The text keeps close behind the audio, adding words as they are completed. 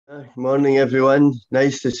Morning, everyone.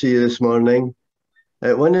 Nice to see you this morning.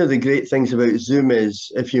 One of the great things about Zoom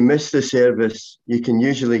is if you miss the service, you can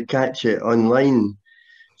usually catch it online.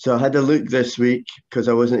 So I had a look this week because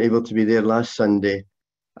I wasn't able to be there last Sunday.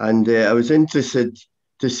 And I was interested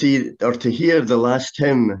to see or to hear the last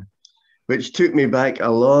hymn, which took me back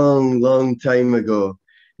a long, long time ago.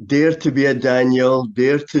 Dare to be a Daniel,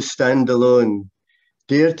 dare to stand alone,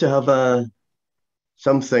 dare to have a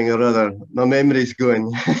something or other. My memory's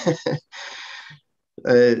going.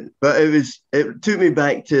 But it took me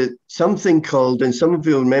back to something called, and some of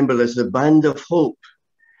you will remember this, the Band of Hope.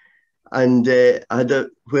 And where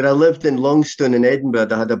I lived in Longstone in Edinburgh,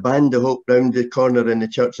 I had a Band of Hope round the corner in the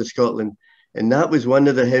Church of Scotland. And that was one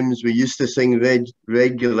of the hymns we used to sing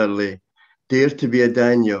regularly, Dare to be a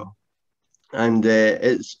Daniel. And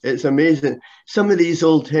it's amazing. Some of these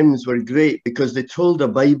old hymns were great because they told a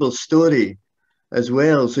Bible story as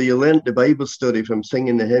well. So you learnt the Bible story from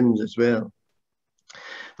singing the hymns as well.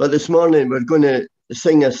 But this morning, we're going to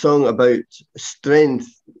sing a song about strength.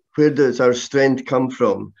 Where does our strength come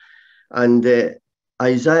from? And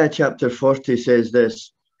Isaiah chapter 40 says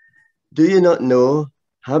this: Do you not know?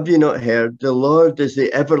 Have you not heard? The Lord is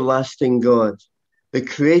the everlasting God, the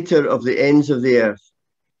creator of the ends of the earth.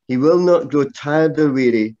 He will not grow tired or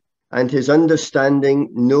weary, and his understanding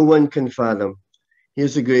no one can fathom.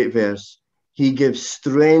 Here's a great verse. He gives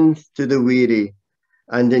strength to the weary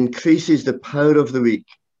and increases the power of the weak.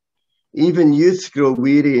 Even youths grow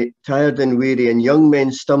weary, tired and weary, and young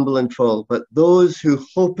men stumble and fall. But those who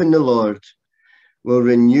hope in the Lord will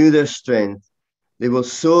renew their strength. They will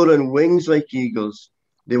soar on wings like eagles.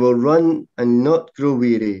 They will run and not grow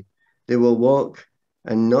weary. They will walk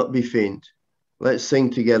and not be faint. Let's sing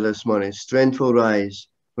together this morning. Strength will rise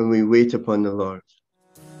when we wait upon the Lord.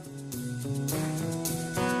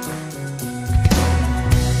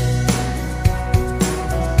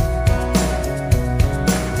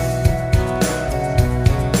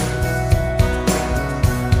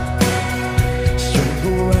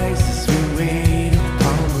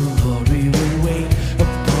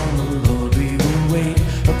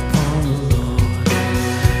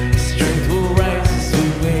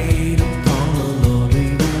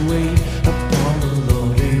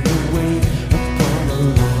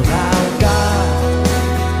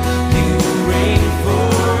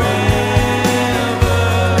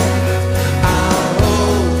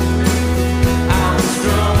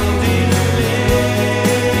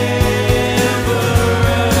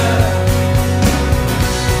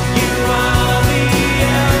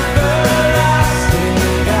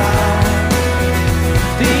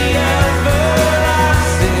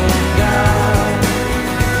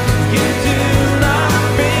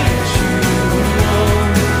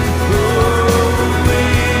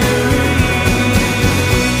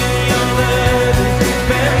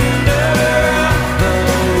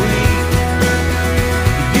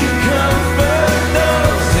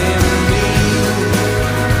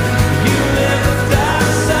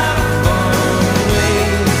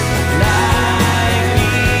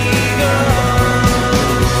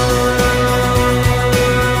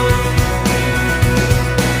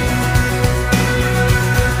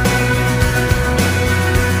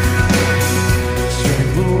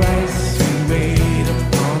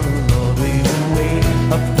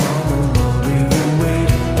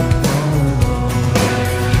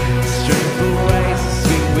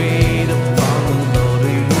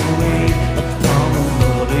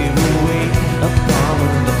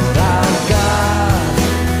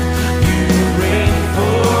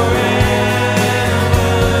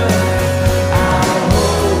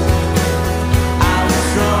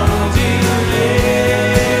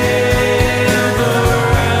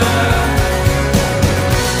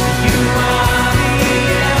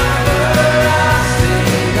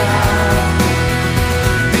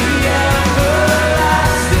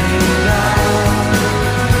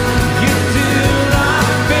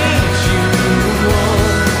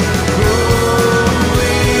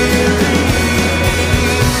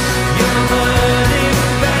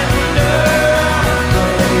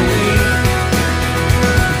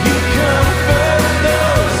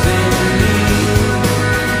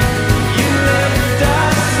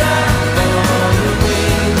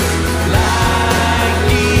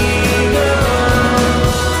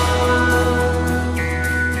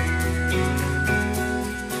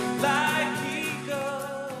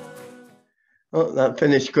 Oh, that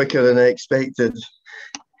finished quicker than I expected.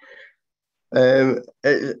 I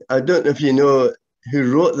don't know if you know who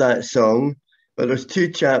wrote that song, but there's two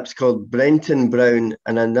chaps called Brenton Brown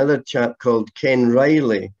and another chap called Ken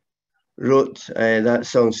Riley wrote that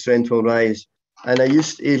song, Strength Will Rise. And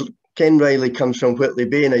Ken Riley comes from Whitley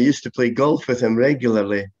Bay, and I used to play golf with him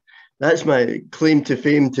regularly. That's my claim to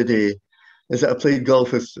fame today, is that I played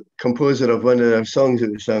golf with the composer of one of their songs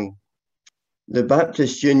that we sung. The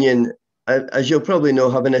Baptist Union, as you'll probably know,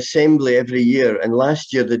 have an assembly every year, and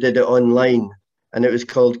last year they did it online, and it was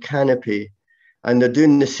called Canopy. And they're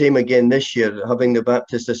doing the same again this year, having the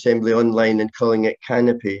Baptist Assembly online and calling it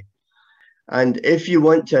Canopy. And if you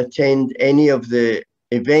want to attend any of the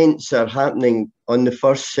events that are happening on the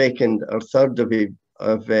 1st, 2nd, or 3rd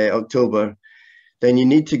of October, then you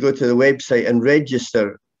need to go to the website and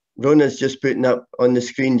register. Rona's just putting up on the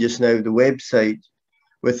screen just now the website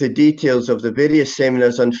with the details of the various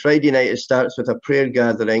seminars. On Friday night, it starts with a prayer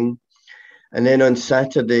gathering. And then on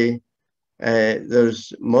Saturday,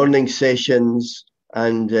 there's morning sessions,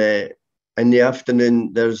 and in the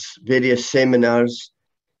afternoon, there's various seminars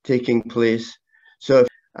taking place. So,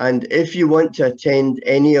 if you want to attend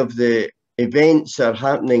any of the events that are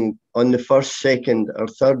happening on the 1st, 2nd, or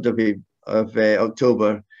 3rd of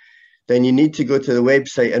October, then you need to go to the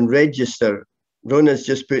website and register. Rona's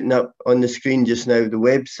just putting up on the screen just now the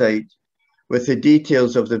website with the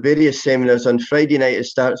details of the various seminars. On Friday night, it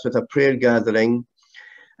starts with a prayer gathering.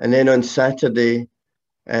 And then on Saturday,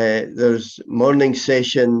 there's morning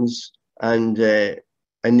sessions, and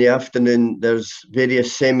in the afternoon, there's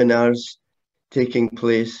various seminars taking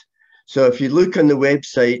place. So if you look on the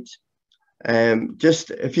website, just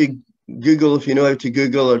if you Google, if you know how to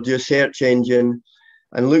Google, or do a search engine,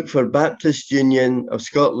 and look for Baptist Union of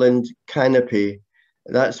Scotland Canopy,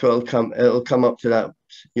 that's what it'll come up to that.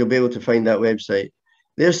 You'll be able to find that website.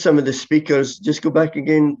 There's some of the speakers. Just go back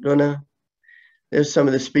again, Rona. There's some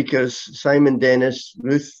of the speakers: Simon Dennis,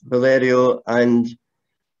 Ruth Valerio, and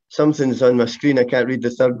something's on my screen. I can't read the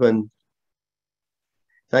third one.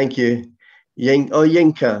 Thank you.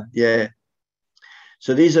 Yinka, yeah.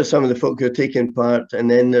 So these are some of the folk who are taking part.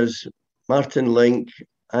 And then there's Martin Link,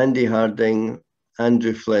 Andy Harding,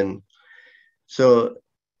 Andrew Flynn. So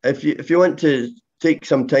if you want to take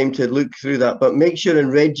some time to look through that, but make sure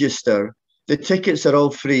and register. The tickets are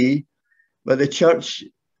all free, but the church,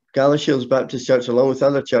 Galashiels Baptist Church, along with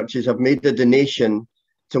other churches, have made a donation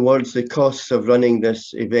towards the costs of running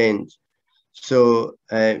this event. So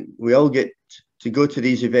we all get to go to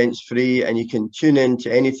these events free, and you can tune in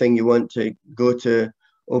to anything you want to go to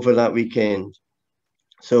over that weekend.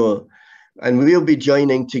 So, and we'll be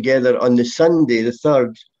joining together on the Sunday, the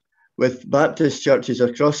 3rd, with Baptist churches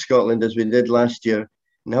across Scotland, as we did last year,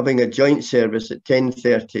 and having a joint service at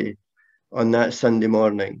 10:30 on that Sunday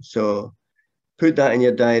morning. So put that in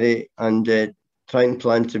your diary and try and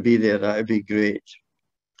plan to be there. That would be great.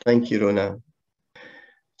 Thank you, Rona.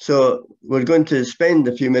 So we're going to spend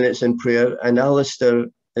a few minutes in prayer, and Alistair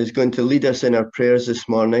is going to lead us in our prayers this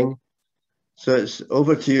morning. So it's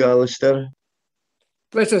over to you, Alistair.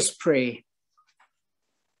 Let us pray.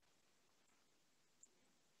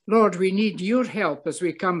 Lord, we need your help as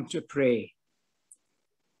we come to pray.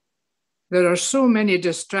 There are so many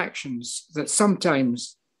distractions that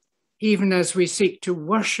sometimes, even as we seek to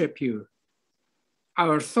worship you,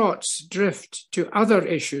 our thoughts drift to other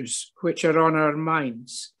issues which are on our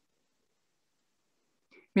minds.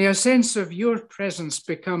 May a sense of your presence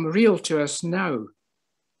become real to us now.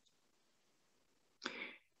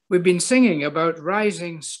 We've been singing about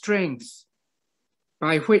rising strength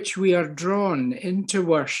by which we are drawn into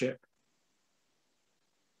worship.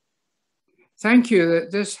 Thank you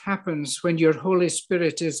that this happens when your Holy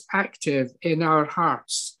Spirit is active in our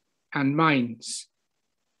hearts and minds.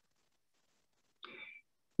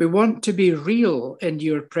 We want to be real in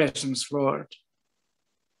your presence, Lord.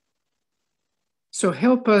 So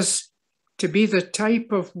help us to be the type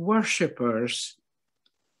of worshippers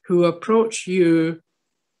who approach you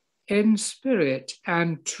in spirit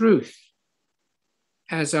and truth,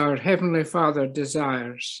 as our Heavenly Father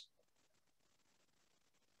desires.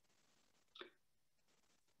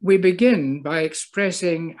 We begin by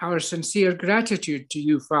expressing our sincere gratitude to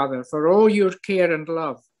you, Father, for all your care and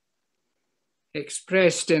love,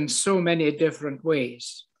 expressed in so many different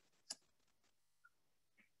ways.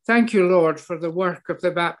 Thank you, Lord, for the work of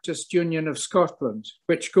the Baptist Union of Scotland,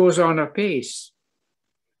 which goes on apace,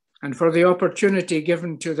 and for the opportunity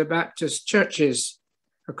given to the Baptist churches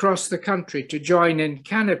across the country to join in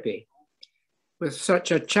Canopy with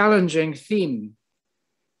such a challenging theme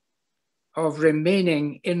of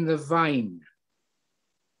remaining in the vine.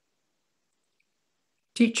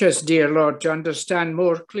 Teach us, dear Lord, to understand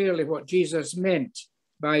more clearly what Jesus meant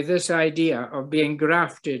by this idea of being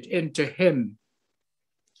grafted into him,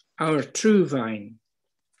 our true vine.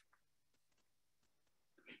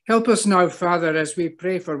 Help us now, Father, as we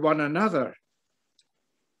pray for one another,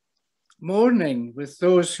 mourning with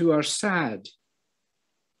those who are sad,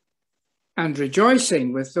 and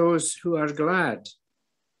rejoicing with those who are glad.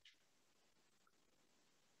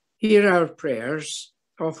 Hear our prayers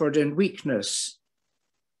offered in weakness,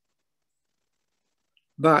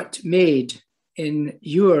 but made in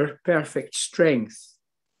your perfect strength.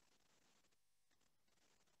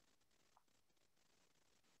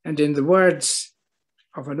 And in the words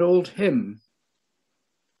of an old hymn,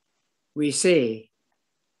 we say,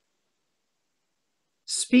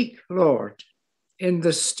 "Speak, Lord, in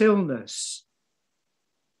the stillness,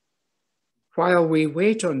 while we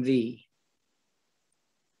wait on thee.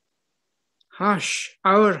 Hush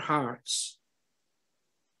our hearts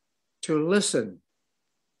to listen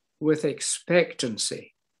with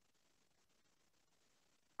expectancy."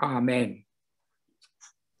 Amen.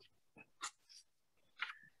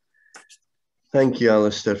 Thank you,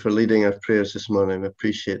 Alistair, for leading our prayers this morning. I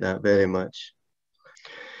appreciate that very much.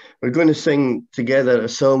 We're going to sing together a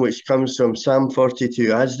song which comes from Psalm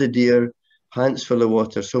 42. As the deer pants for the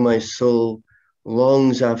water, so my soul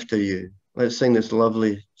longs after you. Let's sing this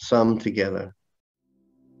lovely psalm together.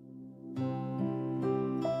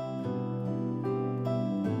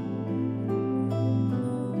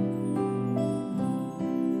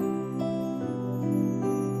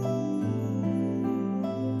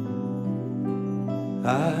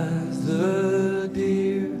 As the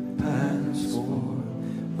deer pants for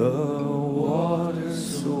the water,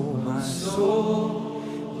 so my soul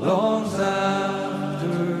longs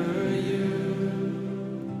after you.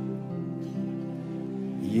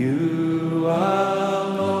 You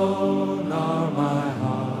alone are my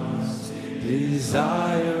heart's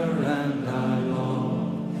desire, and I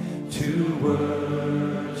long to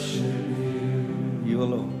worship you. You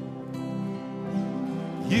alone.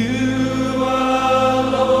 You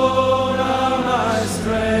alone are my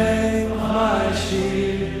strength, my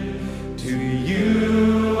shield. To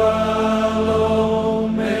you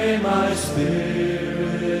alone may my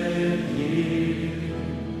spirit yield.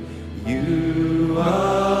 You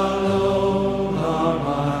alone are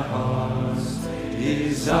my heart's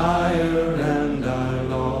desire, and I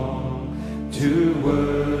long to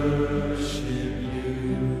worship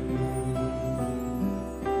you.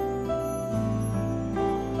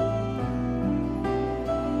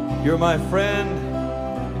 You're my friend,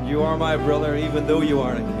 and you are my brother, even though you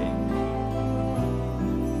are a king.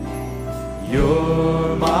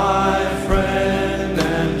 You're my friend,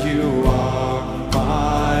 and you are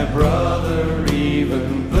my brother,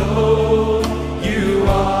 even though you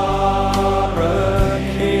are a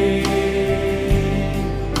king.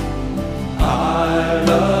 I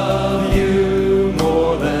love you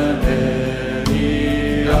more than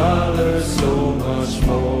any other, so much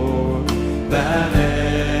more than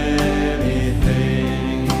anything.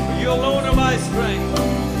 You alone are my strength.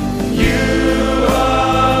 You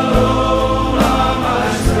alone are my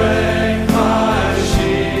strength, my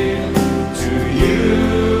shield. To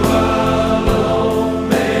you alone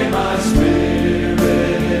may my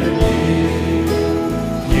spirit yield.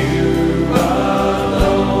 You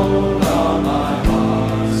alone are my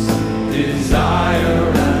heart's desire,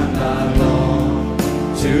 and I long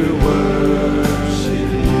to worship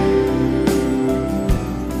you.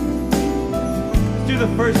 Let's do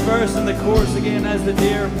the first verse and the chorus again. As the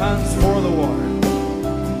deer pants for the water.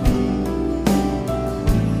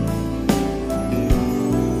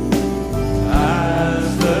 As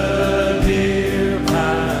the deer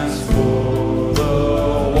pants for the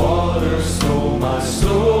water, so my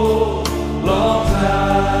soul longs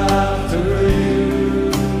after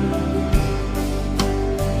you.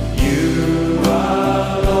 You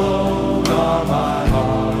alone are my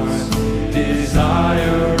heart's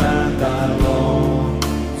desire, and I long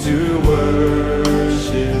to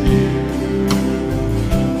worship you.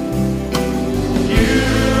 You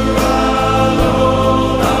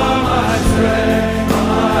alone are my strength,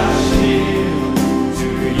 my shield. To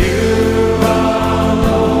you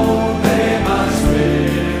alone may my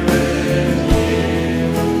spirit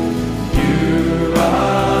yield. You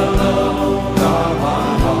alone are my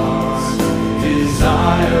heart's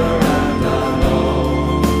desire, and I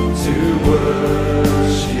long to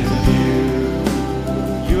worship you.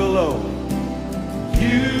 You alone.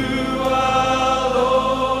 You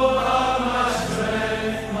alone are my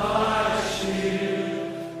strength, my shield.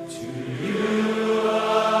 To you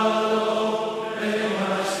alone may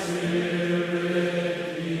my spirit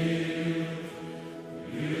yield.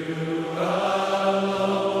 You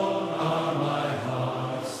alone are my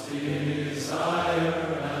heart's desire,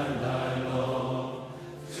 and I long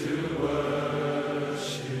to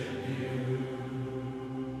worship you.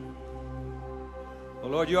 Oh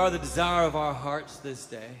Lord, you are the desire of our hearts this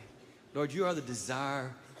day. Lord, you are the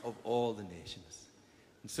desire of all the nations.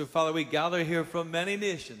 And so, Father, we gather here from many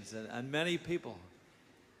nations and many people,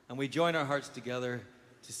 and we join our hearts together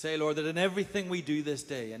to say, Lord, that in everything we do this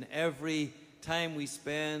day, in every time we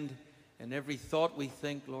spend, in every thought we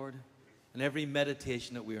think, Lord, and every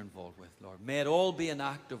meditation that we are involved with, Lord, may it all be an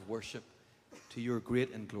act of worship to your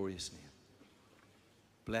great and glorious name.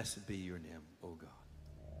 Blessed be your name, O God.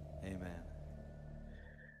 Amen.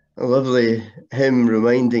 A lovely hymn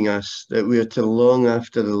reminding us that we are to long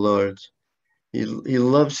after the Lord. He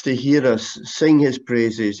loves to hear us sing his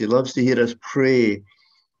praises. He loves to hear us pray.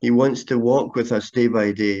 He wants to walk with us day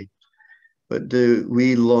by day. But do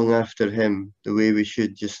we long after him the way we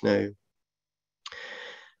should just now?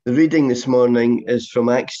 The reading this morning is from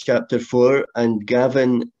Acts chapter 4, and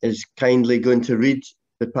Gavin is kindly going to read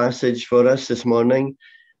the passage for us this morning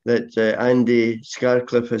that Andy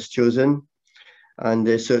Scarcliffe has chosen.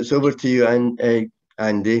 And so it's over to you,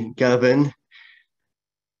 Andy. Gavin.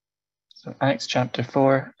 So Acts chapter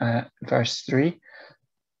 4, verse 3.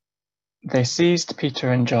 They seized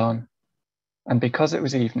Peter and John, and because it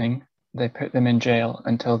was evening, they put them in jail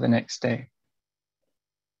until the next day.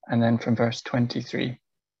 And then from verse 23.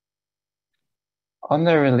 On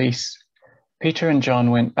their release, Peter and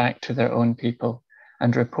John went back to their own people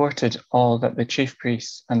and reported all that the chief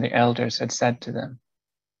priests and the elders had said to them.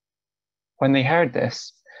 When they heard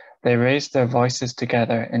this, they raised their voices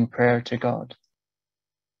together in prayer to God.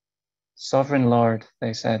 Sovereign Lord,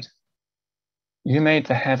 they said, you made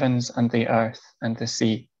the heavens and the earth and the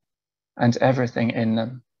sea and everything in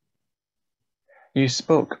them. You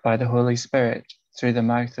spoke by the Holy Spirit through the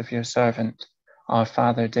mouth of your servant, our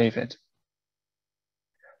father David.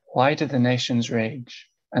 Why do the nations rage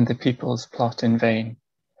and the peoples plot in vain?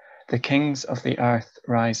 The kings of the earth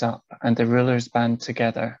rise up and the rulers band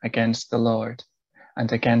together against the Lord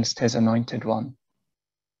and against his anointed one.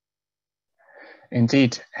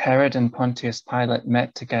 Indeed, Herod and Pontius Pilate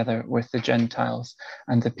met together with the Gentiles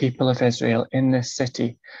and the people of Israel in this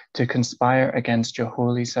city to conspire against your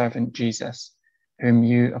holy servant Jesus, whom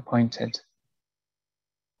you appointed.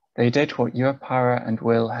 They did what your power and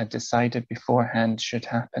will had decided beforehand should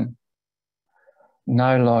happen.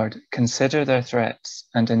 Now, Lord, consider their threats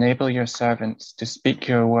and enable your servants to speak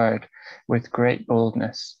your word with great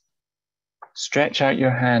boldness. Stretch out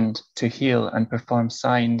your hand to heal and perform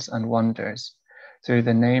signs and wonders through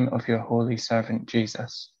the name of your holy servant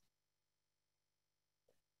Jesus.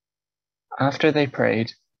 After they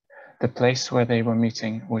prayed, the place where they were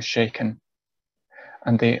meeting was shaken,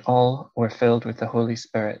 and they all were filled with the Holy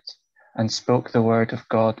Spirit and spoke the word of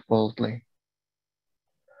God boldly.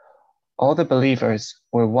 All the believers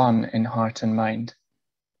were one in heart and mind.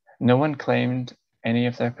 No one claimed any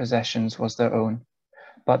of their possessions was their own,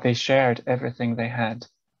 but they shared everything they had.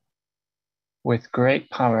 With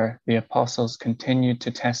great power, the apostles continued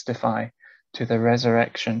to testify to the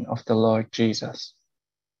resurrection of the Lord Jesus.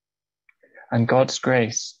 And God's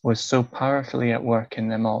grace was so powerfully at work in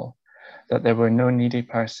them all that there were no needy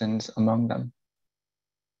persons among them.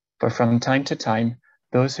 For from time to time,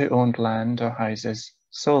 those who owned land or houses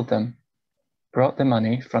sold them, brought the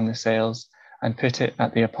money from the sales, and put it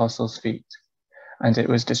at the apostles' feet, and it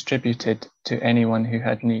was distributed to anyone who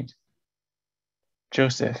had need.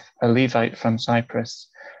 Joseph, a Levite from Cyprus,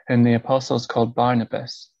 whom the apostles called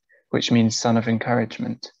Barnabas, which means son of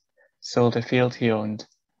encouragement, sold a field he owned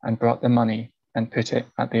and brought the money and put it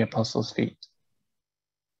at the apostles' feet.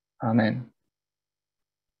 Amen.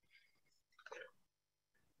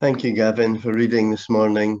 Thank you, Gavin, for reading this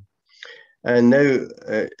morning. And now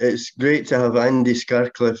it's great to have Andy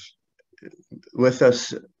Scarcliffe with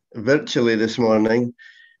us virtually this morning.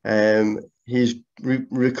 He's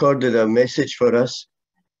recorded a message for us.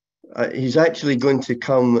 He's actually going to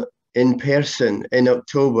come in person in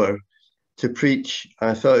October to preach.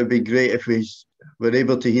 I thought it'd be great if we were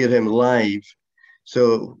able to hear him live.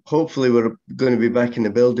 So hopefully we're going to be back in the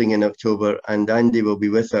building in October and Andy will be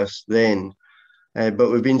with us then. But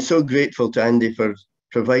we've been so grateful to Andy for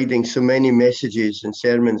providing so many messages and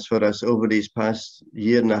sermons for us over these past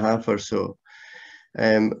year and a half or so.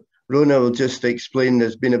 Rona will just explain,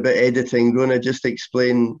 there's been a bit of editing. Rona, just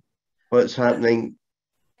explain what's happening.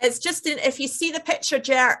 It's just, if you see the picture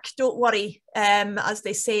jerk, don't worry, as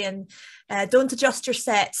they say, and don't adjust your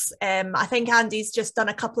sets. I think Andy's just done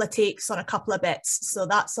a couple of takes on a couple of bits, so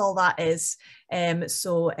that's all that is. Just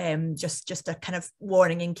a kind of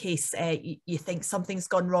warning in case you think something's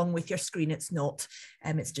gone wrong with your screen. It's not,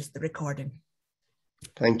 it's just the recording.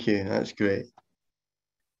 Thank you, that's great.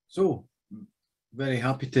 So, very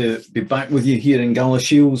happy to be back with you here in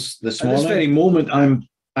Galashiels this morning. At this very moment, I'm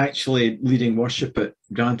actually leading worship at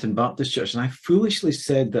Granton Baptist Church, and I foolishly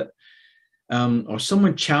said that or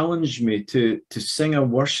someone challenged me to sing a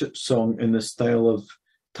worship song in the style of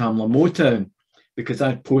Tamla Motown, because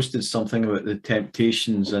I'd posted something about the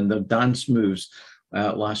Temptations and their dance moves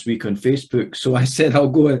last week on Facebook. So I said, I'll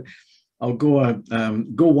go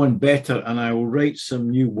one better, and I will write some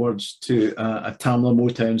new words to a Tamla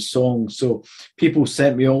Motown song. So people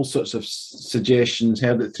sent me all sorts of suggestions,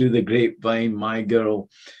 Heard It Through the Grapevine, My Girl,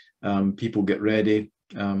 People Get Ready,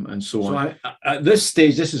 and so on. So at this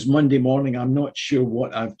stage, this is Monday morning, I'm not sure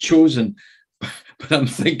what I've chosen, but I'm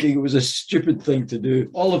thinking it was a stupid thing to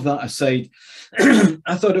do. All of that aside,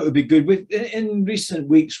 I thought it would be good. In recent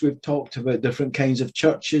weeks, we've talked about different kinds of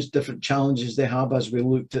churches, different challenges they have, as we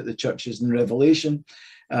looked at the churches in Revelation.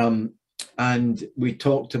 And we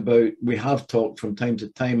have talked from time to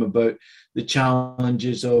time about the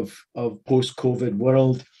challenges of post-COVID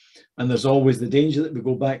world. And there's always the danger that we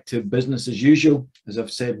go back to business as usual, as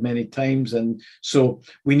I've said many times. And so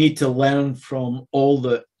we need to learn from all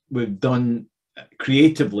that we've done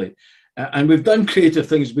creatively. And we've done creative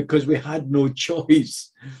things because we had no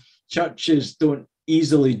choice. Churches don't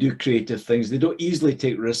easily do creative things. They don't easily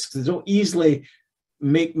take risks. They don't easily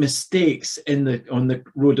make mistakes on the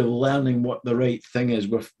road of learning what the right thing is.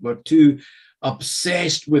 We're too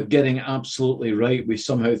obsessed with getting absolutely right. We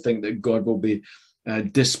somehow think that God will be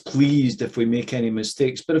displeased if we make any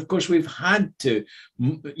mistakes. But of course, we've had to,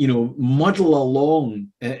 muddle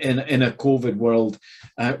along in a COVID world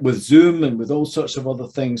with Zoom and with all sorts of other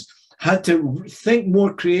things. Had to think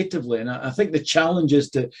more creatively, and I think the challenge is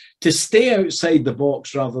to stay outside the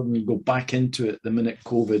box rather than go back into it the minute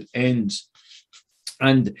COVID ends.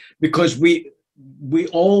 And because we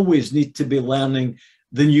always need to be learning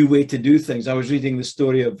the new way to do things. I was reading the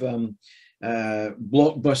story of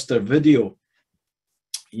Blockbuster Video.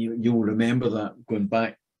 You'll remember that, going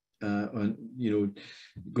back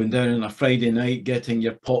going down on a Friday night, getting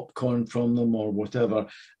your popcorn from them or whatever,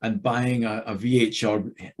 and buying a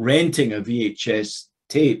VHS, renting a VHS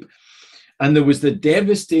tape. And there was the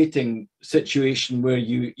devastating situation where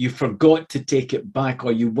you forgot to take it back,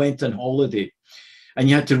 or you went on holiday and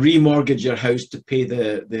you had to remortgage your house to pay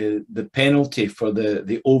the penalty for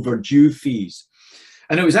the overdue fees.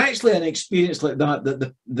 And it was actually an experience like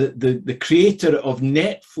that the creator of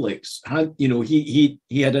Netflix had, he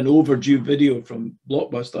had an overdue video from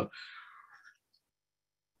Blockbuster.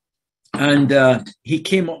 And he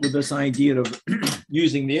came up with this idea of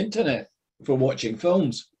using the internet for watching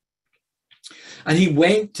films. And he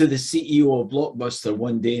went to the CEO of Blockbuster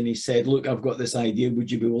one day and he said, look, I've got this idea. Would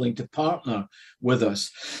you be willing to partner with us?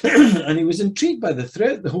 And he was intrigued by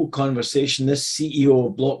throughout the whole conversation, this CEO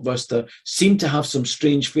of Blockbuster seemed to have some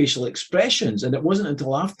strange facial expressions. And it wasn't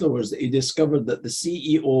until afterwards that he discovered that the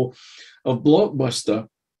CEO of Blockbuster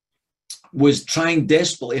was trying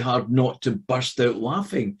desperately hard not to burst out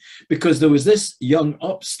laughing, because there was this young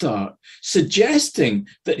upstart suggesting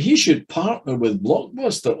that he should partner with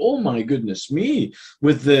Blockbuster. Oh my goodness me,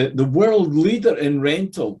 with the world leader in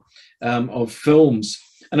rental of films.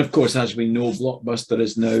 And of course, as we know, Blockbuster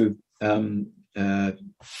is now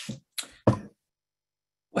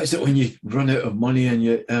what is it when you run out of money and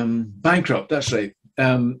you bankrupt? That's right.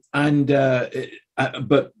 But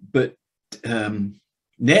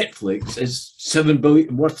Netflix is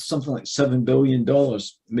worth something like $7 billion,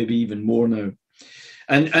 maybe even more now.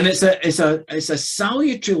 And it's a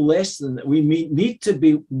salutary lesson that we need to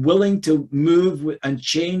be willing to move and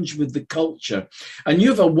change with the culture. And you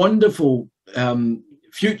have a wonderful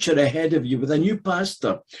future ahead of you with a new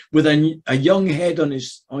pastor, with a young head on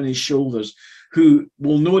his shoulders, who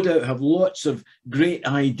will no doubt have lots of great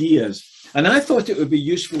ideas. And I thought it would be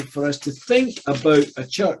useful for us to think about the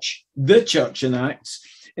church in Acts,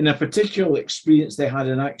 in a particular experience they had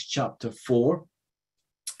in Acts chapter 4.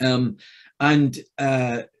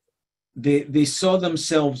 They saw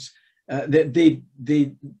themselves, they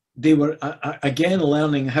were again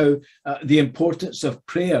learning how the importance of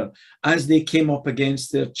prayer as they came up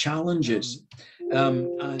against their challenges.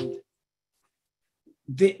 And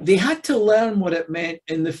they had to learn what it meant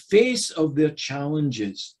in the face of their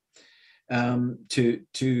challenges, to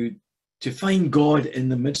find God in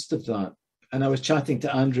the midst of that. And I was chatting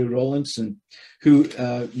to Andrew Rawlinson, who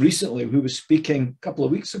was speaking a couple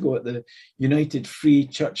of weeks ago at the United Free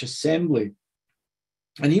Church Assembly.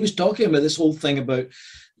 And he was talking about this whole thing about,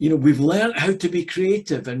 we've learned how to be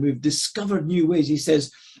creative and we've discovered new ways. He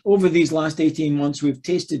says, over these last 18 months, we've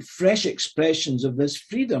tasted fresh expressions of this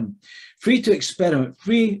freedom, free to experiment,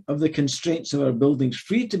 free of the constraints of our buildings,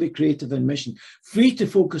 free to be creative in mission, free to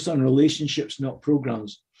focus on relationships, not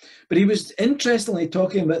programs. But he was interestingly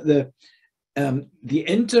talking about the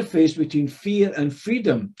interface between fear and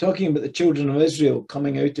freedom, talking about the children of Israel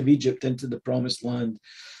coming out of Egypt into the promised land.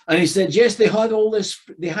 And he said, yes, they had all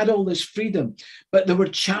this freedom, but there were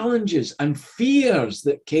challenges and fears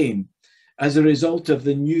that came as a result of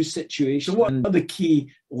the new situation. What are the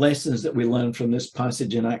key lessons that we learn from this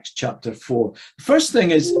passage in Acts chapter 4? The first thing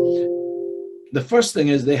is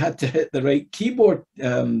they had to hit the right keyboard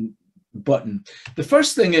button. The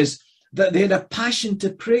first thing is that they had a passion to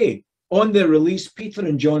pray. On their release, Peter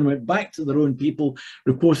and John went back to their own people,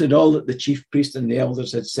 reported all that the chief priest and the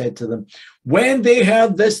elders had said to them. When they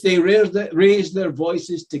heard this, they raised their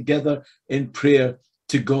voices together in prayer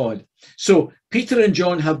to God. So Peter and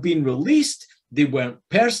John have been released. They weren't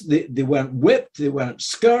whipped, they weren't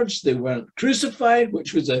scourged, they weren't crucified,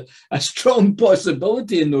 which was a strong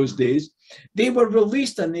possibility in those days. They were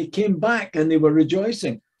released and they came back and they were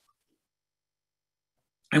rejoicing.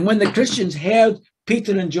 And when the Christians heard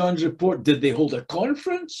Peter and John's report, did they hold a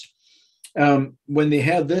conference? When they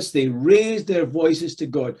heard this, they raised their voices to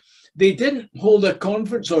God. They didn't hold a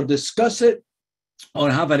conference or discuss it or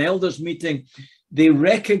have an elders meeting. They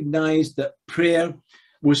recognized that prayer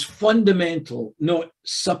was fundamental, not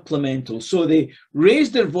supplemental. So they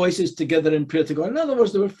raised their voices together in prayer to God. In other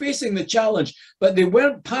words, they were facing the challenge, but they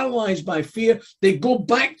weren't paralyzed by fear. They go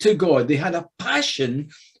back to God. They had a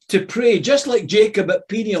passion to pray, just like Jacob at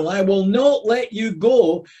Peniel. I will not let you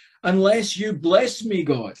go unless you bless me,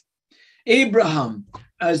 God. Abraham,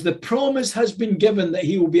 as the promise has been given that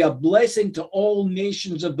he will be a blessing to all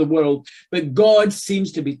nations of the world, but God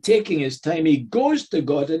seems to be taking his time. He goes to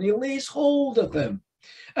God and he lays hold of him.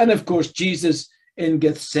 And of course, Jesus in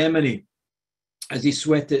Gethsemane, as he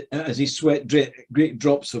sweat great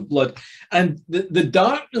drops of blood, and the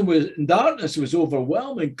darkness was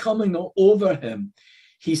overwhelming, coming over him.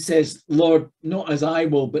 He says, Lord, not as I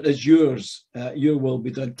will, but as your will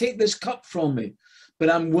be done. Take this cup from me,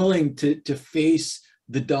 but I'm willing to face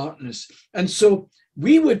the darkness. And so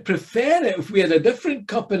we would prefer it if we had a different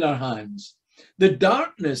cup in our hands. The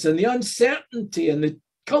darkness and the uncertainty and the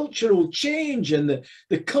cultural change and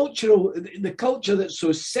the culture that's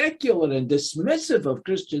so secular and dismissive of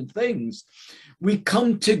Christian things, we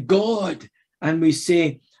come to God and we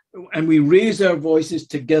say, and we raise our voices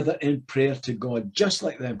together in prayer to God, just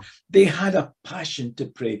like them. They had a passion to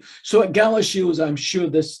pray. So at Galashiels, I'm sure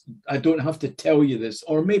this, I don't have to tell you this,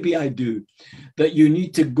 or maybe I do, that you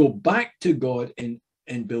need to go back to God in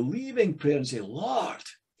believing prayer and say, Lord,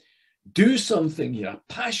 do something here, a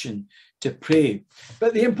passion to pray.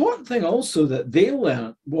 But the important thing also that they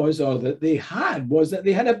learned was that they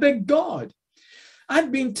had a big God.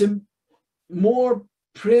 I've been to more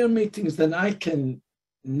prayer meetings than I can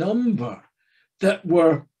number that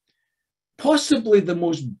were possibly the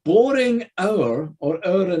most boring hour or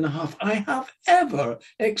hour and a half I have ever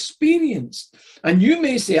experienced. And you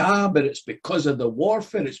may say, but it's because of the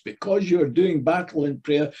warfare, it's because you're doing battle in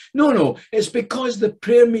prayer. No, it's because the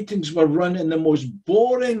prayer meetings were run in the most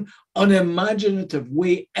boring, unimaginative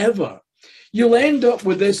way ever. You'll end up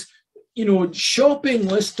with this, shopping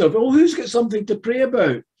list of, who's got something to pray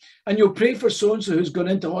about? And you'll pray for so-and-so who's gone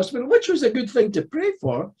into hospital, which was a good thing to pray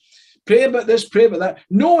for. Pray about this, pray about that.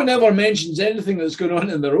 No one ever mentions anything that's going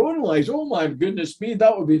on in their own lives. Oh my goodness me,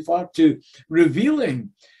 that would be far too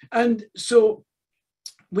revealing. And so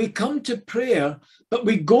we come to prayer, but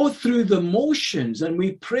we go through the motions and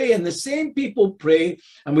we pray, and the same people pray,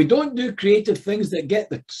 and we don't do creative things that get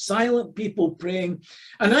the silent people praying.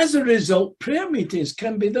 And as a result, prayer meetings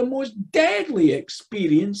can be the most deadly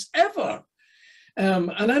experience ever.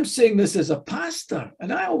 And I'm saying this as a pastor,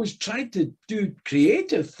 and I always try to do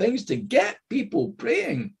creative things to get people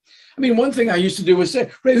praying. I mean, one thing I used to do was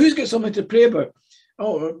say, right, who's got something to pray about?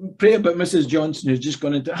 Oh, pray about Mrs. Johnson who's just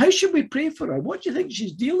gone into, how should we pray for her? What do you think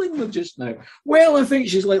she's dealing with just now? Well, I think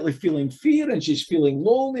she's likely feeling fear, and she's feeling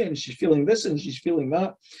lonely, and she's feeling this, and she's feeling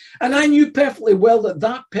that. And I knew perfectly well that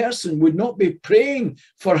that person would not be praying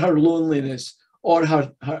for her loneliness or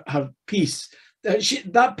her peace.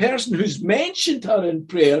 That person who's mentioned her in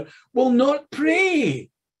prayer will not pray,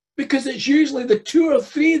 because it's usually the 2 or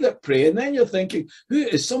 3 that pray. And then you're thinking, who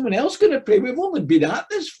is someone else going to pray? We've only been at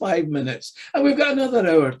this 5 minutes and we've got another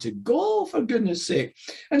hour to go, for goodness sake.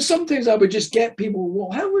 And sometimes I would just get people,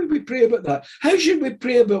 well, how would we pray about that? How should we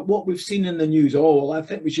pray about what we've seen in the news? Oh, well, I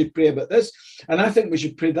think we should pray about this, and I think we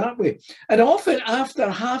should pray that way. And often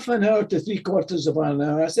after half an hour to 3/4 of an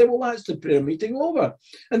hour, I say, well, that's the prayer meeting over.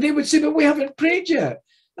 And they would say, but we haven't prayed yet.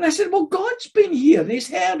 And I said, well, God's been here and he's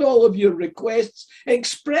heard all of your requests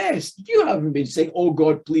expressed. You haven't been saying, oh,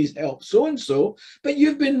 God, please help so-and-so, but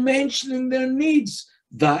you've been mentioning their needs.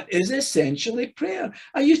 That is essentially prayer.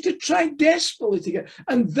 I used to try desperately to get,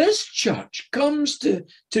 and this church comes to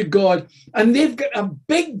God, and they've got a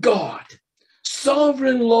big God,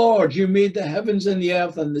 sovereign Lord, who made the heavens and the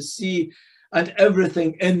earth and the sea and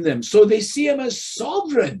everything in them. So they see him as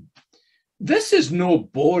sovereign. This is no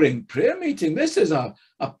boring prayer meeting. This is a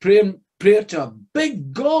prayer to a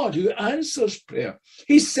big God who answers prayer.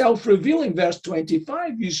 He's self-revealing. Verse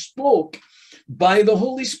 25, you spoke by the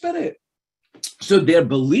Holy Spirit. So they're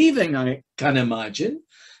believing, I can imagine,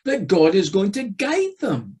 that God is going to guide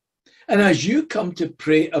them. And as you come to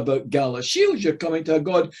pray about Galashiels, you're coming to a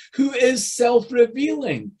God who is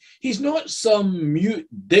self-revealing. He's not some mute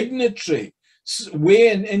dignitary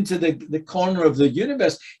weighing into the corner of the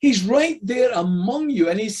universe. He's right there among you,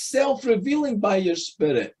 and he's self-revealing by your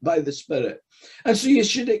spirit, by the Spirit. And so you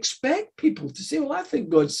should expect people to say, well, I think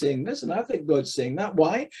God's saying this, and I think God's saying that.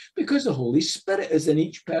 Why? Because the Holy Spirit is in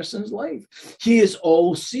each person's life. He is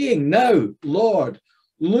all-seeing. Now, Lord,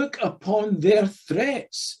 look upon their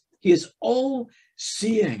threats. He is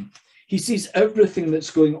all-seeing. He sees everything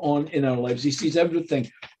that's going on in our lives. He sees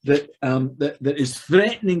everything that is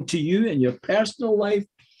threatening to you in your personal life.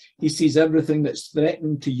 He sees everything that's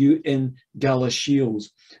threatening to you in Galashiels.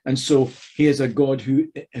 And so he is a God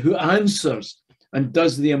who answers and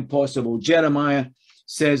does the impossible. Jeremiah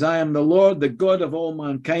says, I am the Lord, the God of all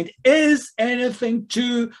mankind. Is anything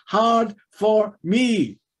too hard for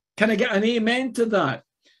me? Can I get an amen to that?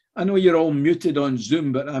 I know you're all muted on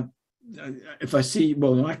Zoom, but if I see,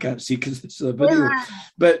 well, no, I can't see because it's a video,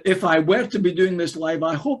 but if I were to be doing this live,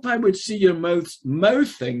 I hope I would see your mouths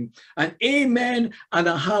mouthing an amen and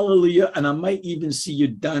a hallelujah, and I might even see you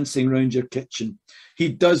dancing around your kitchen. He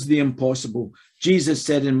does the impossible. Jesus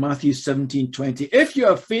said in Matthew 17:20, if you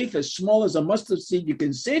have faith as small as a mustard seed, you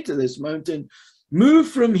can say to this mountain, move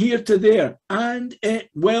from here to there, and it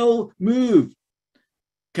will move.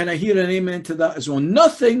 Can I hear an amen to that as well?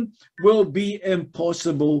 Nothing will be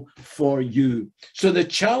impossible for you. So the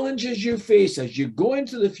challenges you face as you go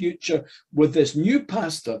into the future with this new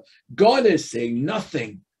pastor, God is saying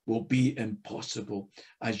nothing will be impossible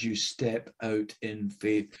as you step out in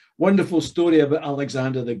faith. Wonderful story about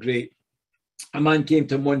Alexander the Great. A man came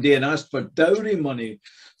to him one day and asked for dowry money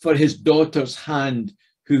for his daughter's hand,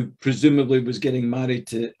 who presumably was getting married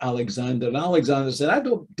to Alexander. And Alexander said, I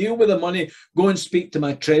don't deal with the money, go and speak to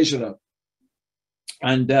my treasurer.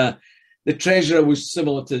 And the treasurer was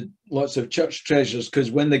similar to lots of church treasurers,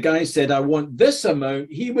 because when the guy said, I want this amount,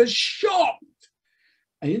 he was shocked.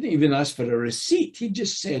 And he didn't even ask for a receipt. He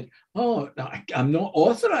just said, oh, I'm not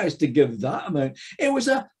authorized to give that amount. It was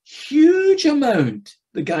a huge amount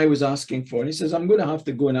the guy was asking for. And he says, I'm going to have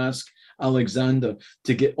to go and ask Alexander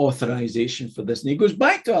to get authorization for this. And he goes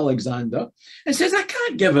back to Alexander and says, I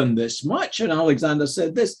can't give him this much. And Alexander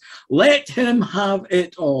said this, let him have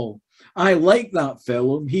it all. I like that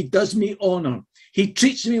fellow. He does me honor. He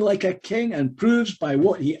treats me like a king and proves by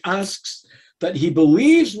what he asks that he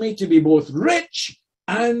believes me to be both rich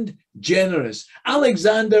and generous.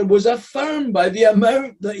 Alexander was affirmed by the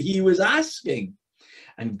amount that he was asking.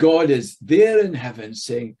 And God is there in heaven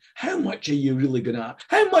saying, how much are you really going to ask?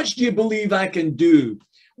 How much do you believe I can do?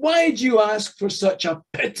 Why do you ask for such a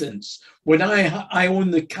pittance when I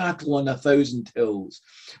own the cattle on 1,000 hills?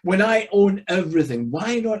 When I own everything,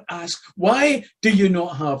 why not ask? Why do you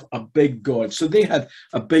not have a big God? So they had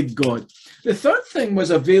a big God. The third thing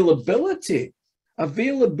was availability.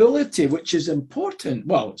 Availability, which is important.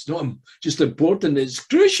 Well, it's not just important, it's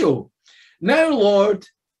crucial. Now, Lord,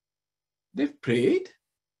 they've prayed.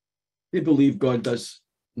 They believe God does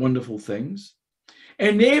wonderful things.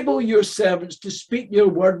 Enable your servants to speak your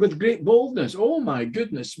word with great boldness. Oh my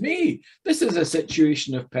goodness me. This is a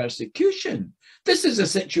situation of persecution. This is a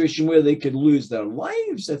situation where they could lose their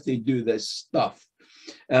lives if they do this stuff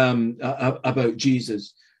about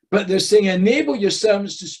Jesus. But they're saying, enable your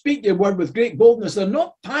servants to speak your word with great boldness. They're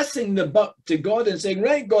not passing the buck to God and saying,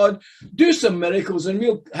 right, God, do some miracles and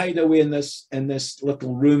we'll hide away in this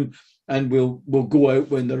little room and we'll go out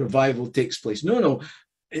when the revival takes place. No.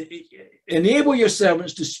 Enable your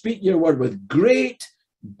servants to speak your word with great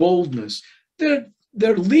boldness.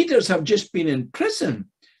 Their leaders have just been in prison,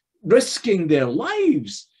 risking their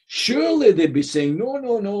lives. Surely they'd be saying, no,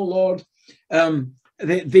 Lord.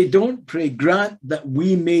 They don't pray, grant that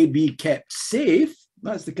we may be kept safe.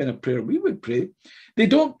 That's the kind of prayer we would pray. They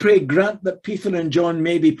don't pray, grant that Peter and John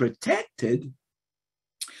may be protected.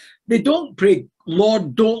 They don't pray,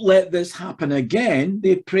 Lord, don't let this happen again.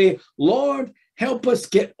 They pray, Lord, help us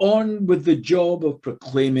get on with the job of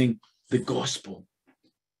proclaiming the gospel.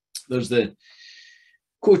 There's the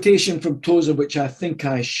quotation from Tozer, which I think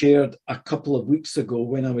I shared a couple of weeks ago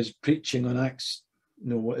when I was preaching on Acts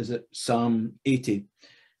no, what is it? Psalm 80.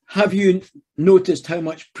 Have you noticed how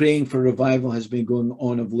much praying for revival has been going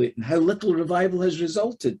on of late and how little revival has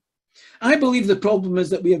resulted? I believe the problem is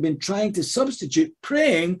that we have been trying to substitute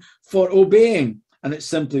praying for obeying, and it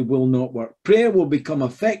simply will not work. Prayer will become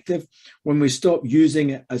effective when we stop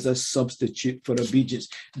using it as a substitute for obedience.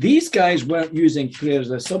 These guys weren't using prayer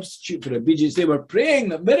as a substitute for obedience. They were praying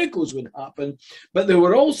that miracles would happen, but they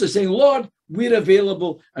were also saying, Lord, we're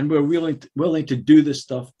available and we're willing to do this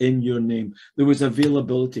stuff in your name. There was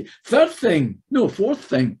availability. Fourth thing,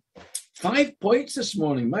 5 points this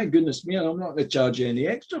morning. My goodness me, I'm not going to charge you any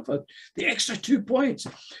extra for the extra 2 points.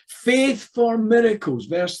 Faith for miracles,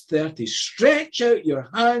 verse 30. Stretch out your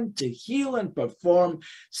hand to heal and perform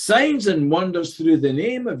signs and wonders through the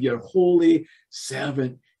name of your holy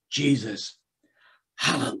servant, Jesus.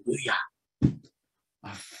 Hallelujah.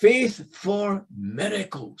 A faith for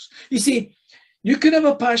miracles. You see, you can have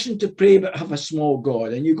a passion to pray, but have a small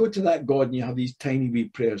God. And you go to that God and you have these tiny wee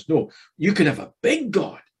prayers. No, you can have a big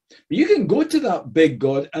God. You can go to that big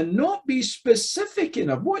God and not be specific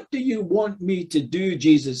enough. What do you want me to do?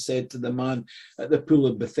 Jesus said to the man at the pool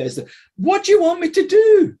of Bethesda. What do you want me to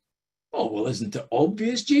do? Oh, well, isn't it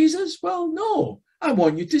obvious, Jesus? Well, no. I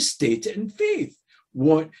want you to state it in faith.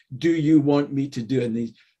 What do you want me to do?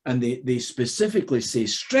 And they specifically say,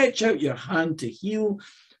 stretch out your hand to heal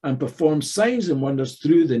and perform signs and wonders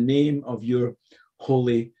through the name of your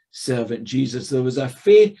holy servant Jesus. There was a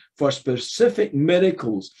faith for specific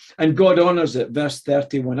miracles, and God honors it. Verse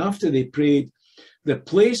 31, after they prayed, the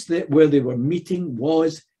place where they were meeting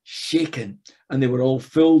was shaken, and they were all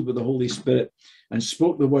filled with the Holy Spirit and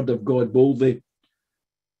spoke the word of God boldly,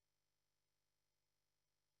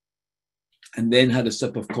 and then had a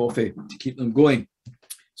sip of coffee to keep them going.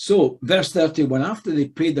 So verse 31, after they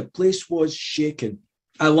prayed, the place was shaken.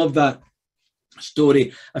 I love that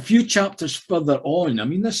story. A few chapters further on, I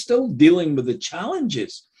mean, they're still dealing with the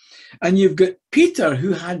challenges. And you've got Peter,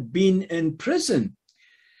 who had been in prison.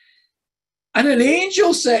 And an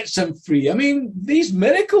angel sets him free. I mean, these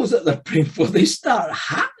miracles that they're praying for, they start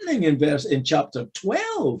happening in chapter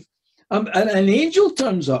 12. And an angel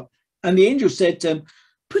turns up, and the angel said to him,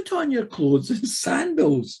 put on your clothes and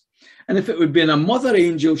sandals. And if it would been a mother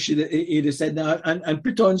angel, he'd have said, and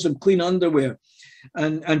put on some clean underwear.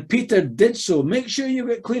 And Peter did so. Make sure you've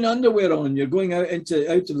got clean underwear on. You're going out of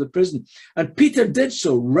the prison. And Peter did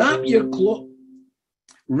so. Wrap your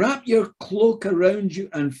cloak around you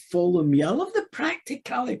and follow me. I love the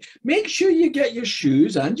practicality. Make sure you get your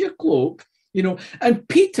shoes and your cloak, And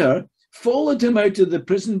Peter followed him out of the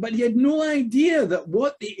prison, but he had no idea that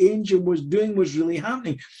what the angel was doing was really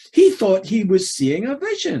happening. He thought he was seeing a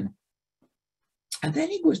vision. And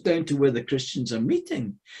then he goes down to where the Christians are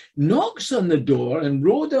meeting, knocks on the door, and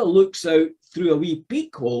Rhoda looks out through a wee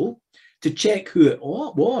peek hole to check who it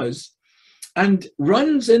was, and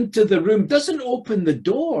runs into the room, doesn't open the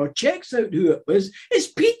door, checks out who it was. It's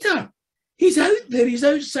Peter. He's out there. He's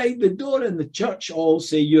outside the door, and the church all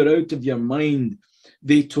say, you're out of your mind,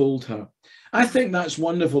 they told her. I think that's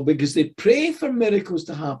wonderful because they pray for miracles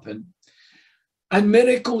to happen, and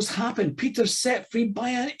miracles happen. Peter's set free by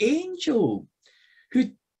an angel who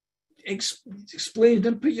explained to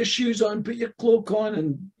him, put your shoes on, put your cloak on,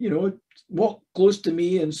 and, walk close to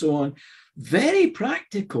me, and so on. Very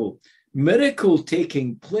practical. Miracle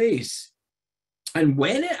taking place. And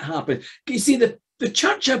when it happened, you see, the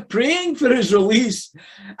church are praying for his release,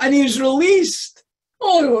 and he's released.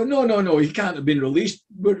 Oh, no, he can't have been released.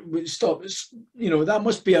 Stop. That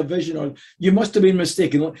must be a vision, or you must have been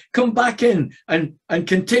mistaken. Come back in and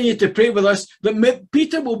continue to pray with us that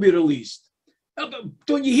Peter will be released.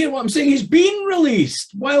 Don't you hear what I'm saying? He's been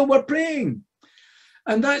released while we're praying.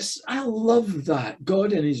 And I love that.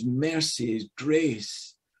 God in his mercy, his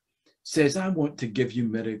grace, says, I want to give you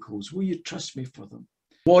miracles. Will you trust me for them?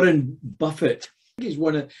 Warren Buffett, I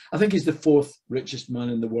think he's the fourth richest man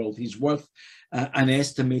in the world. He's worth an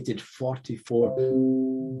estimated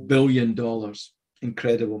 $44 billion.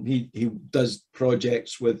 Incredible. He does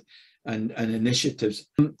projects with and initiatives.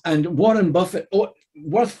 And Warren Buffett,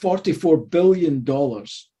 worth $44 billion.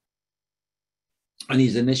 And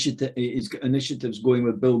his initiatives going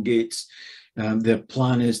with Bill Gates. Their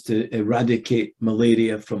plan is to eradicate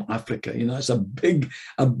malaria from Africa. It's a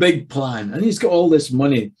big plan. And he's got all this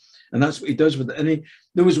money. And that's what he does with it. And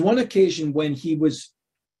there was one occasion when he was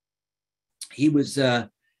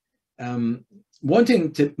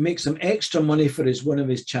wanting to make some extra money for one of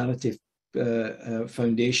his charity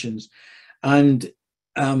foundations. And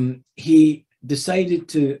he decided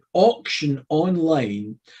to auction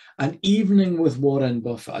online an evening with Warren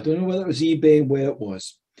Buffett. I don't know whether it was eBay, where it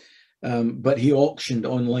was. but he auctioned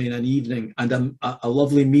online an evening and a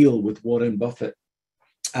lovely meal with Warren Buffett.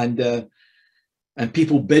 And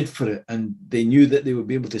people bid for it, and they knew that they would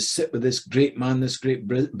be able to sit with this great man, this great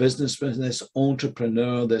businessman, this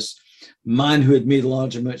entrepreneur, this man who had made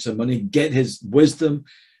large amounts of money, get his wisdom,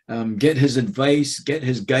 get his advice, get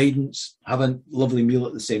his guidance, have a lovely meal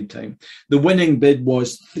at the same time. The winning bid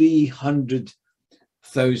was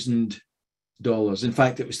 $300,000. In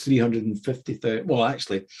fact, it was $350,000. Well,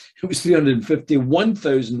 actually, it was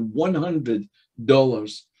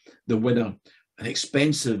 $351,100. The winner, an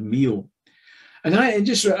expensive meal. And I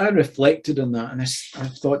reflected on that, and I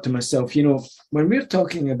thought to myself, you know, when we're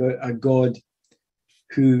talking about a God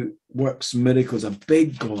who works miracles, a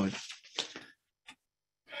big God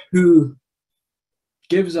who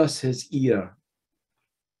gives us his ear,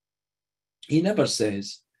 he never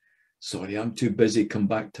says, sorry, I'm too busy, come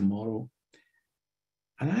back tomorrow.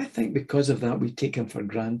 And I think because of that, we take him for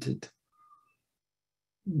granted.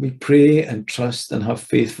 We pray and trust and have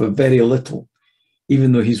faith for very little,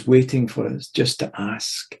 even though he's waiting for us just to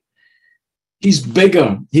ask. He's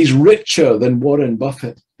bigger, he's richer than Warren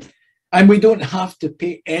Buffett. And we don't have to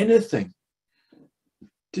pay anything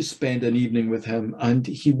to spend an evening with him. And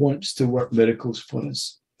he wants to work miracles for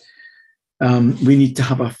us. We need to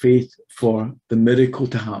have a faith for the miracle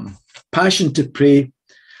to happen. Passion to pray,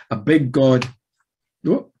 a big God.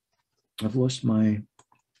 Oh, I've lost my,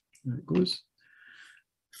 there it goes.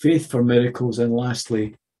 Faith for miracles. And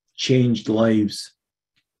lastly, changed lives.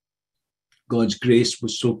 God's grace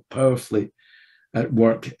was so powerfully at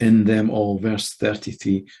work in them all. Verse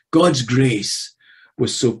 33. God's grace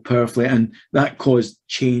was so powerfully, and that caused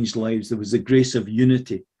changed lives. There was the grace of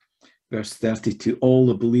unity. Verse 32. All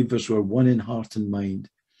the believers were one in heart and mind.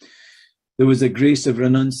 There was a grace of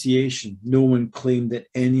renunciation. No one claimed that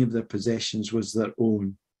any of their possessions was their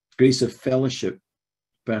own. Grace of fellowship.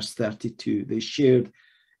 Verse 32. They shared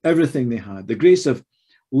everything they had. The grace of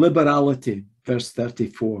liberality. Verse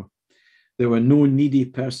 34. There were no needy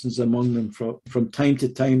persons among them. From time to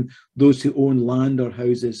time, those who owned land or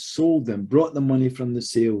houses sold them, brought the money from the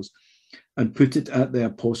sales, and put it at the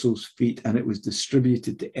apostles' feet, and it was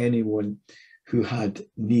distributed to anyone who had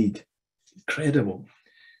need. Incredible.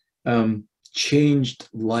 Changed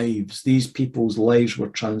lives. These people's lives were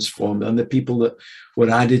transformed, and the people that were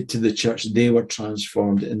added to the church, they were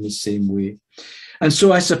transformed in the same way. And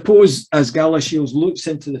so I suppose as Galashiels looks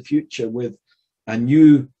into the future with a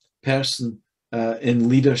new person in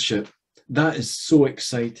leadership, that is so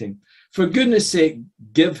exciting. For goodness sake,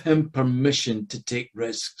 give him permission to take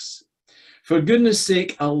risks. For goodness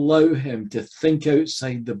sake, allow him to think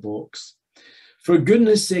outside the box. For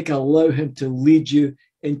goodness sake, allow him to lead you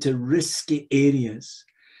into risky areas.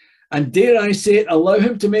 And dare I say it, allow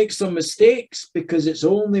him to make some mistakes, because it's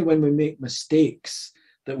only when we make mistakes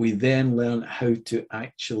that we then learn how to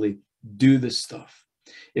actually do the stuff.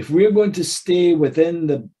 If we're going to stay within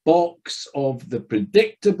the box of the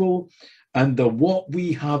predictable and the what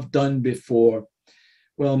we have done before,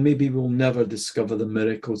 well, maybe we'll never discover the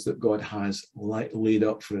miracles that God has laid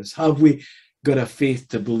up for us. Have we got a faith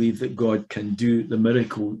to believe that God can do the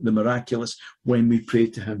miracle, the miraculous, when we pray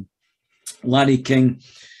to him? Larry King,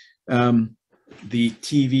 the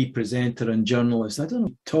TV presenter and journalist, I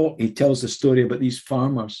don't know, he tells the story about these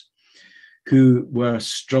farmers who were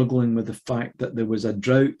struggling with the fact that there was a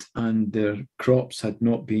drought and their crops had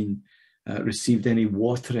not been received any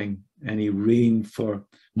watering, any rain for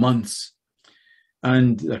months.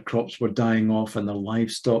 And their crops were dying off, and the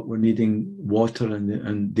livestock were needing water,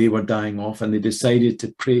 and they were dying off. And they decided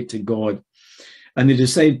to pray to God. And they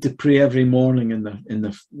decided to pray every morning in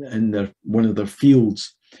one of their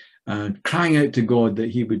fields, crying out to God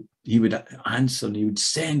that he would answer and he would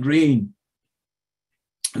send rain.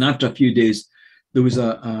 And after a few days, there was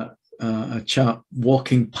a chap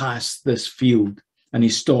walking past this field, and he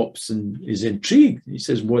stops and is intrigued. He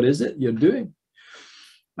says, "What is it you're doing?"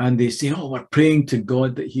 And they say, "Oh, we're praying to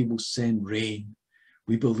God that he will send rain.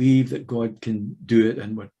 We believe that God can do it,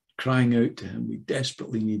 and we're crying out to him. We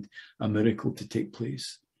desperately need a miracle to take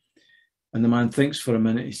place." And the man thinks for a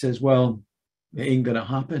minute. He says, "Well, it ain't going to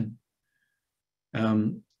happen."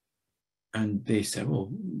 And they said, "Well,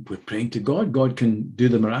 we're praying to God. God can do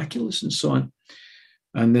the miraculous," and so on.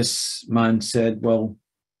 And this man said, "Well,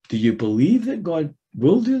 do you believe that God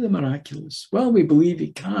will do the miraculous?" "Well, we believe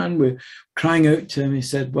he can. We're crying out to him." He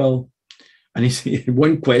said, "Well," and he said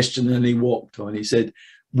one question, and he walked on. He said,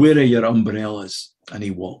 "Where are your umbrellas?" And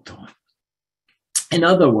he walked on. In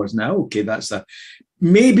other words, now, okay, that's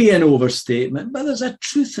maybe an overstatement, but there's a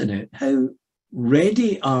truth in it. How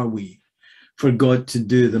ready are we for God to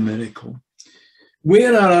do the miracle?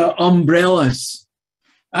 Where are our umbrellas?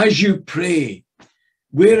 As you pray,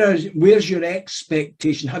 where's your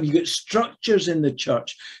expectation? Have you got structures in the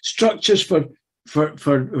church? Structures for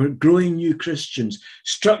growing new Christians,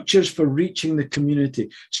 structures for reaching the community,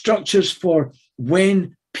 structures for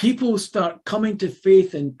when people start coming to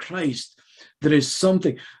faith in Christ, there is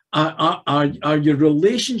something. Are your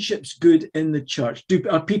relationships good in the church?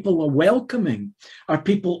 Are people welcoming? Are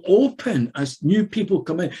people open as new people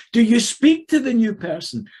come in? Do you speak to the new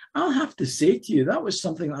person? I'll have to say to you, that was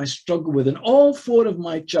something I struggled with in all 4 of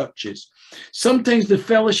my churches. Sometimes the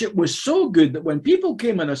fellowship was so good that when people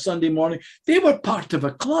came on a Sunday morning, they were part of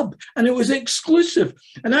a club and it was exclusive.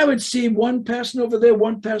 And I would see one person over there,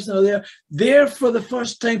 one person over there for the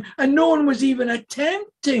first time, and no one was even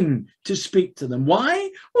attempting to speak to them. Why?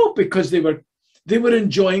 Oh, because they were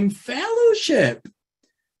enjoying fellowship.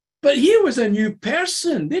 But here was a new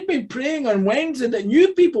person. They'd been praying on Wednesday that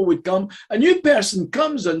new people would come. A new person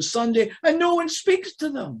comes on Sunday and no one speaks to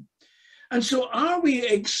them. And so are we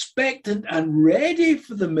expectant and ready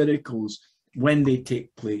for the miracles when they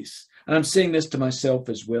take place? And I'm saying this to myself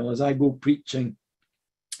as well. As I go preaching,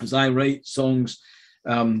 as I write songs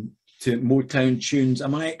to Motown tunes,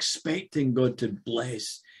 am I expecting God to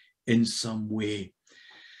bless in some way?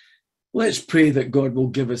 Let's pray that God will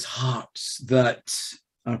give us hearts that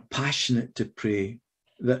are passionate to pray,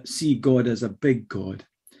 that see God as a big God,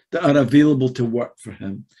 that are available to work for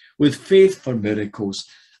him, with faith for miracles,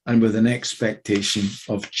 and with an expectation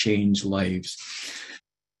of changed lives.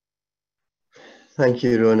 Thank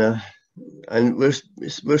you, Rona. And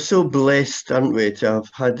we're so blessed, aren't we, to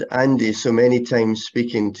have had Andy so many times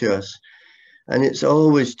speaking to us. And it's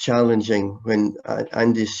always challenging when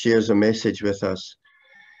Andy shares a message with us.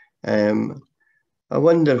 I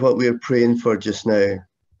wonder what we're praying for just now.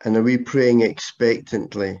 And are we praying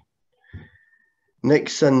expectantly?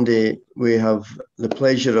 Next Sunday, we have the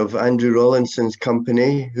pleasure of Andrew Rawlinson's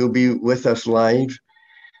company, who'll be with us live.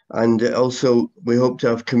 And also, we hope to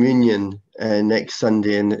have communion next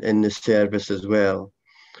Sunday in the service as well.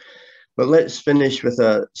 But let's finish with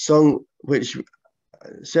a song which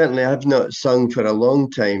certainly I've not sung for a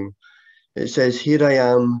long time. It says, "Here I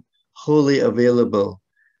am, wholly available."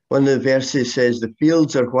 One of the verses says, "The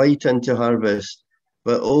fields are white unto harvest,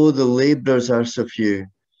 but oh, the labourers are so few."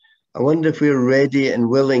 I wonder if we're ready and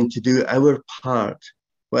willing to do our part,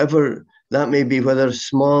 whatever that may be, whether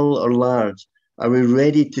small or large. Are we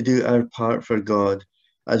ready to do our part for God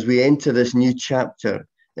as we enter this new chapter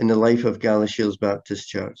in the life of Galashiels Baptist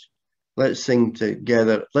Church? Let's sing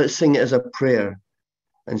together. Let's sing it as a prayer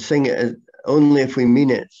and sing it only if we mean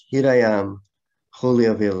it. Here I am, wholly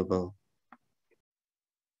available.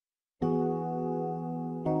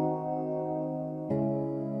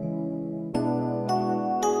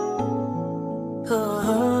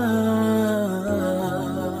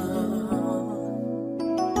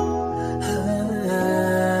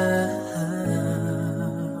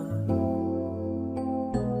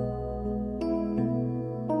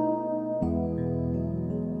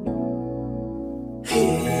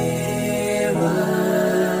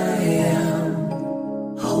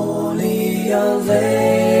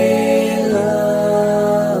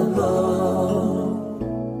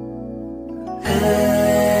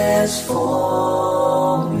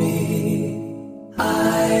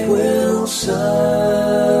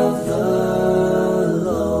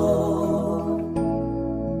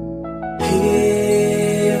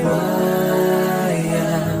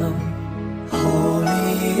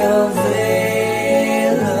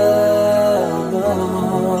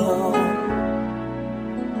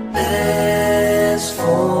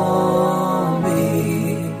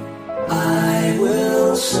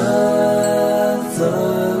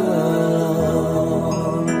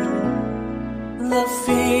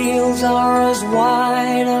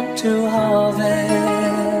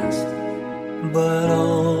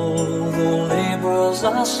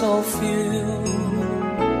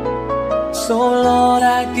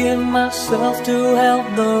 To help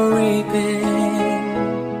the reaping,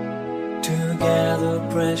 to gather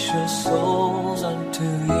precious souls unto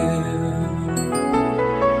you.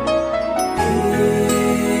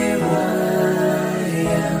 Here I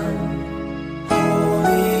am,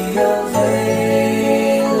 wholly available.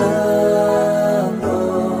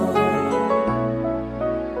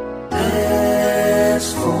 As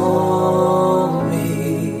for me,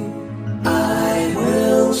 I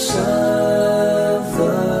will serve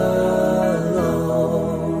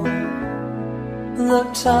the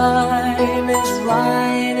time is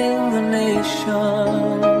right in the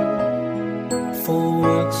nation for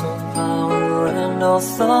works of power and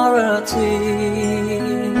authority.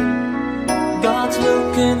 God's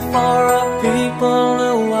looking for a people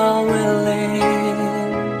who are willing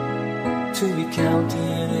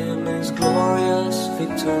counted in His glorious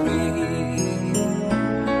victory.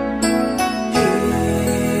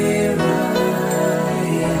 Here I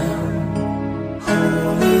am,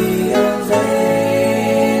 wholly available.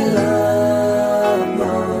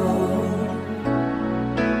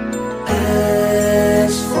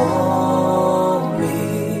 As for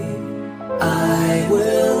me, I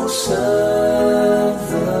will serve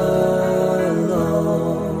the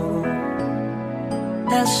Lord.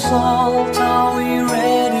 As salt are we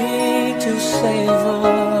ready to savor,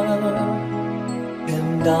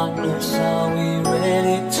 in darkness are we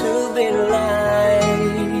ready to be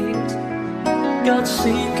light. God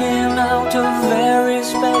seeking out a very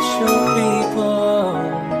special people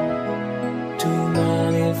to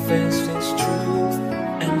manifest His truth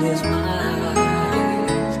and His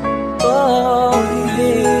might. Oh,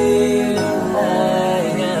 here I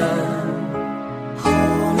am,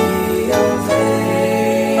 wholly available.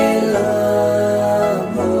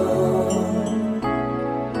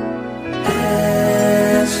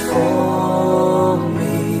 As for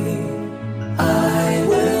me, I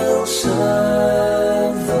will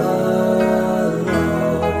serve the Lord.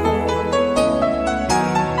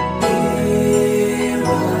 Here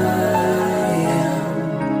I am,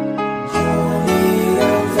 wholly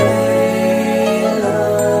available.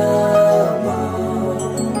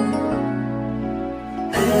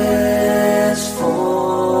 As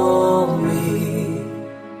for me,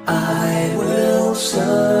 I will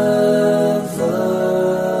serve the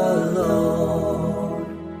Lord.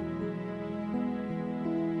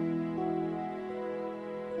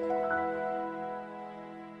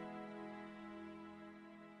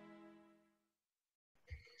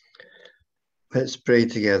 Let's pray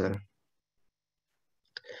together.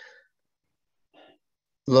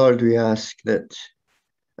 Lord, we ask that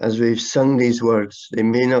as we've sung these words, they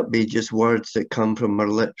may not be just words that come from our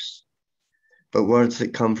lips, but words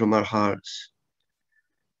that come from our hearts,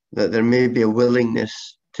 that there may be a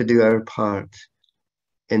willingness to do our part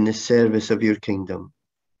in the service of your kingdom.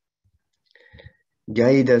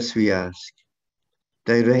 Guide us, we ask.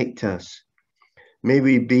 Direct us. May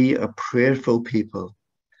we be a prayerful people,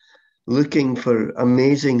 looking for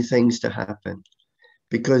amazing things to happen,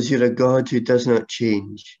 because you're a God who does not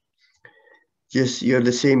change. Just you're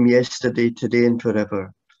the same yesterday, today, and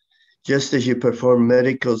forever. Just as you perform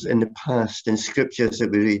miracles in the past in scriptures that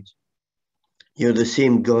we read, you're the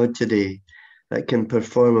same God today that can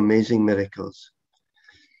perform amazing miracles.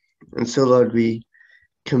 And so, Lord, we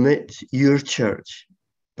commit your church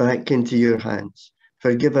back into your hands.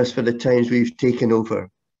 Forgive us for the times we've taken over.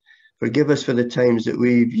 Forgive us for the times that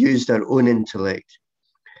we've used our own intellect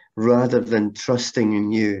rather than trusting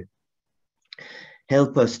in you.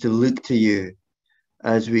 Help us to look to you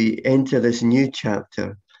as we enter this new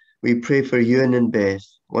chapter. We pray for Ewan and Beth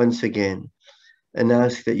once again and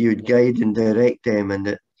ask that you would guide and direct them,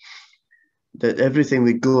 and that everything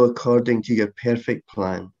would go according to your perfect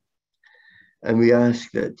plan. And we ask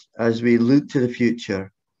that as we look to the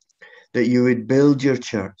future, that you would build your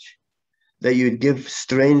church, that you would give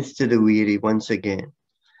strength to the weary once again,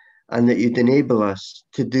 and that you'd enable us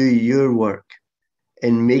to do your work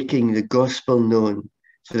in making the gospel known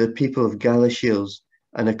to the people of Galashiels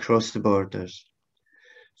and across the borders.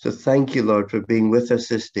 So thank you, Lord, for being with us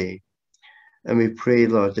this day. And we pray,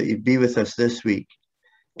 Lord, that you'd be with us this week.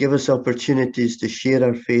 Give us opportunities to share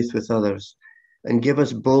our faith with others, and give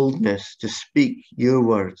us boldness to speak your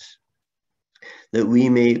words, that we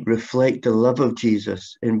may reflect the love of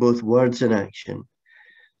Jesus in both words and action,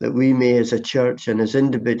 that we may as a church and as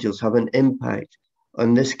individuals have an impact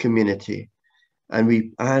on this community. And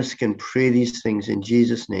we ask and pray these things in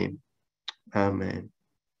Jesus' name. Amen.